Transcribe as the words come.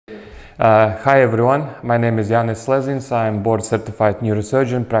Hi everyone, my name is Janis Slezins. I am board certified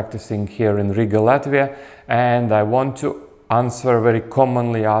neurosurgeon practicing here in Riga, Latvia, and I want to answer a very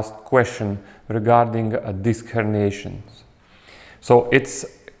commonly asked question regarding disc herniations. So it's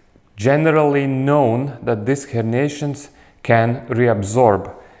generally known that disc herniations can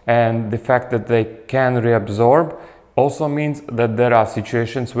reabsorb, and the fact that they can reabsorb also means that there are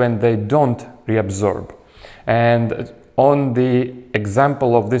situations when they don't reabsorb. And on the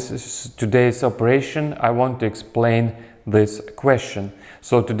example of today's operation, I want to explain this question.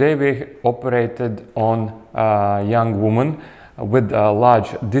 So today we operated on a young woman with a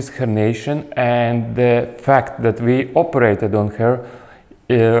large disc herniation, and the fact that we operated on her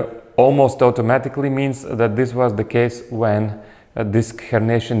almost automatically means that this was the case when a disc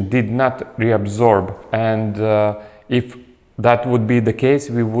herniation did not reabsorb, and if that would be the case,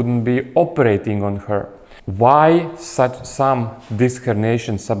 we wouldn't be operating on her. Why some disc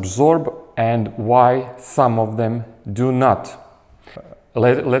herniations absorb and why some of them do not?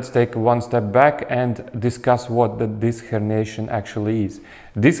 Let's take one step back and discuss what the disc herniation actually is.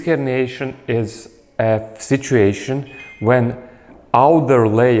 Disc herniation is a situation when outer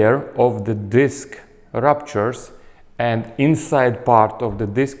layer of the disc ruptures and inside part of the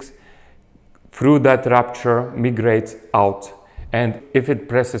discs through that rupture migrates out. And if it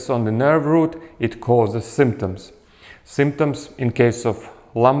presses on the nerve root, it causes symptoms. Symptoms in case of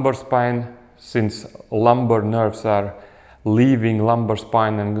lumbar spine, since lumbar nerves are leaving lumbar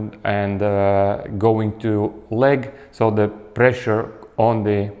spine and going to leg, so the pressure on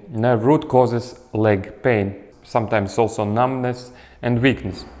the nerve root causes leg pain, sometimes also numbness and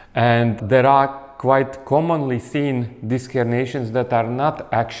weakness. And there are quite commonly seen disc herniations that are not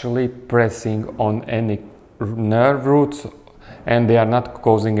actually pressing on any nerve roots, and they are not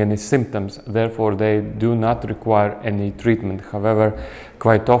causing any symptoms, therefore they do not require any treatment. However,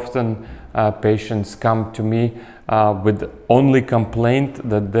 quite often patients come to me with only complaint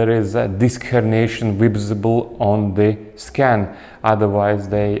that there is a disc herniation visible on the scan. Otherwise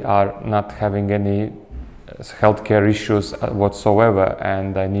they are not having any healthcare issues whatsoever,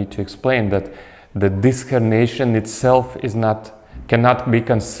 and I need to explain that the disc herniation itself cannot be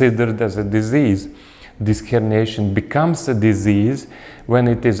considered as a disease. Disc herniation becomes a disease when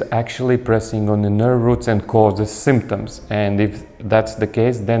it is actually pressing on the nerve roots and causes symptoms, and if that's the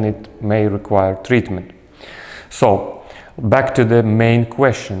case, then it may require treatment. So back to the main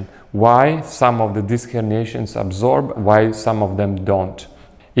question: why some of the disc herniations absorb, why some of them don't?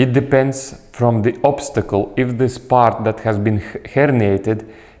 It depends from the obstacle. If this part that has been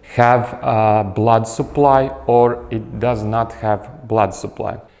herniated have blood supply or it does not have blood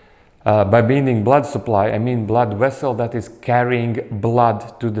supply. By meaning blood supply, I mean blood vessel that is carrying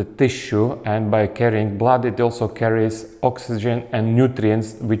blood to the tissue, and by carrying blood it also carries oxygen and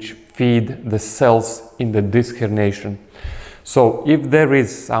nutrients which feed the cells in the disc herniation. So if there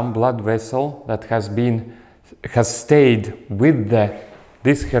is some blood vessel that has stayed with the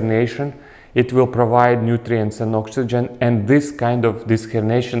disc herniation, it will provide nutrients and oxygen, and this kind of disc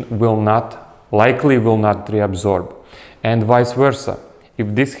herniation likely will not reabsorb, and vice versa.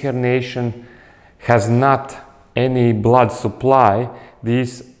 If this herniation has not any blood supply,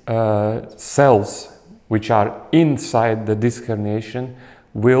 these cells which are inside the disc herniation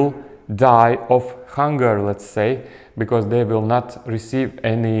will die of hunger, let's say, because they will not receive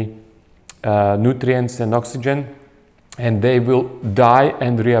any nutrients and oxygen, and they will die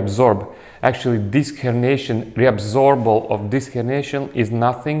and reabsorb. Actually, disc herniation, reabsorbal of disc herniation is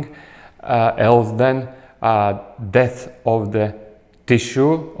nothing else than death of the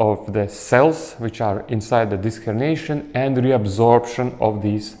tissue, of the cells which are inside the disc herniation, and reabsorption of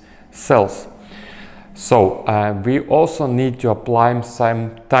these cells. So we also need to apply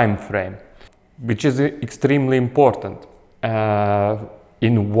some time frame, which is extremely important.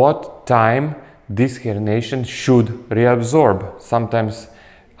 In what time disc herniation should reabsorb? Sometimes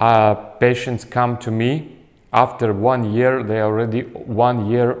patients come to me after 1 year, they are already 1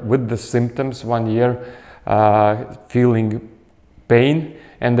 year with the symptoms, 1 year feeling pain,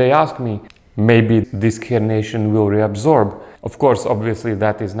 and they ask me, maybe disc herniation will reabsorb. Of course, obviously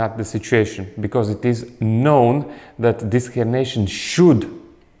that is not the situation, because it is known that disc herniation should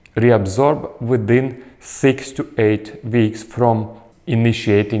reabsorb within 6 to 8 weeks from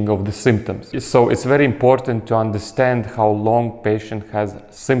initiating of the symptoms. So it's very important to understand how long patient has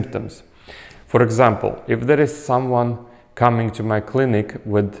symptoms. For example, if there is someone coming to my clinic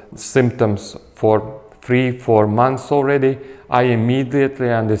with symptoms for 3-4 months already, I immediately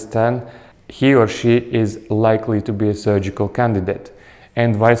understand he or she is likely to be a surgical candidate.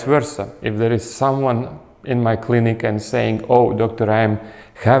 And vice versa, if there is someone in my clinic and saying, "Oh, doctor, I am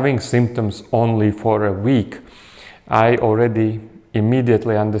having symptoms only for a week," I already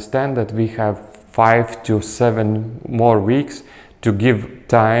immediately understand that we have 5 to 7 more weeks to give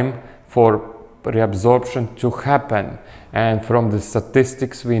time for reabsorption to happen. And from the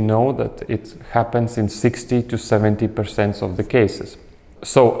statistics, we know that it happens in 60 to 70% of the cases.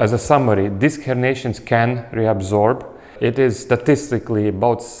 So, as a summary, disc herniations can reabsorb. It is statistically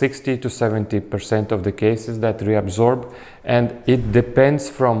about 60 to 70% of the cases that reabsorb, and it depends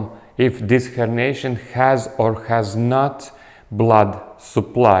from if disc herniation has or has not blood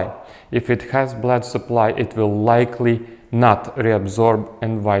supply. If it has blood supply, it will likely not reabsorb,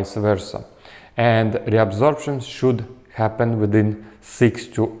 and vice versa. And reabsorption should happen within 6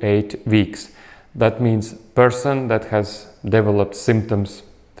 to 8 weeks. That means person that has developed symptoms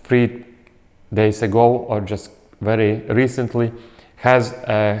 3 days ago or just very recently has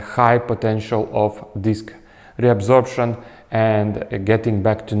a high potential of disc reabsorption and getting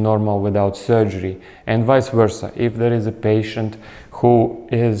back to normal without surgery, and vice versa. If there is a patient who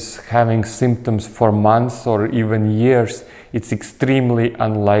is having symptoms for months or even years, it's extremely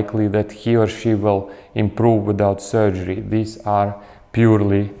unlikely that he or she will improve without surgery. These are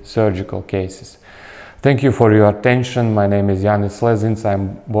purely surgical cases. Thank you for your attention. My name is Janis Slezins.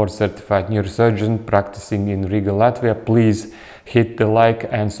 I'm board-certified neurosurgeon practicing in Riga, Latvia. Please hit the like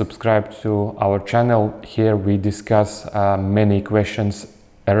and subscribe to our channel. Here we discuss many questions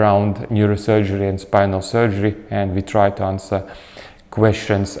around neurosurgery and spinal surgery, and we try to answer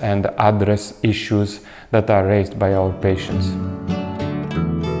questions and address issues that are raised by our patients.